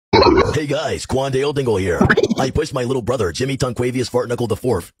Hey guys, Quandale Dingle here. I pushed my little brother, Jimmy Tunquavius Fart Knuckle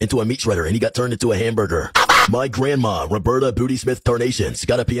IV, into a meat shredder and he got turned into a hamburger. My grandma, Roberta Booty Smith Tarnations,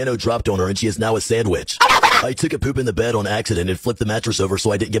 got a piano dropped on her and she is now a sandwich. I took a poop in the bed on accident and flipped the mattress over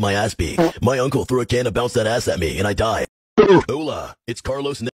so I didn't get my ass beat. My uncle threw a can to bounce that ass at me and I died. Hola, it's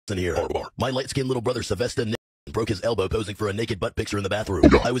Carlos Nixon here. My light-skinned little brother Sylvester Nixon broke his elbow posing for a naked butt picture in the bathroom.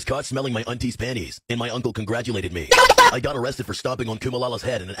 I was caught smelling my auntie's panties, and my uncle congratulated me. I got arrested for stomping on Kumalala's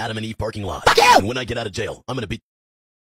head in an Adam and Eve parking lot. And when I get out of jail, I'm gonna be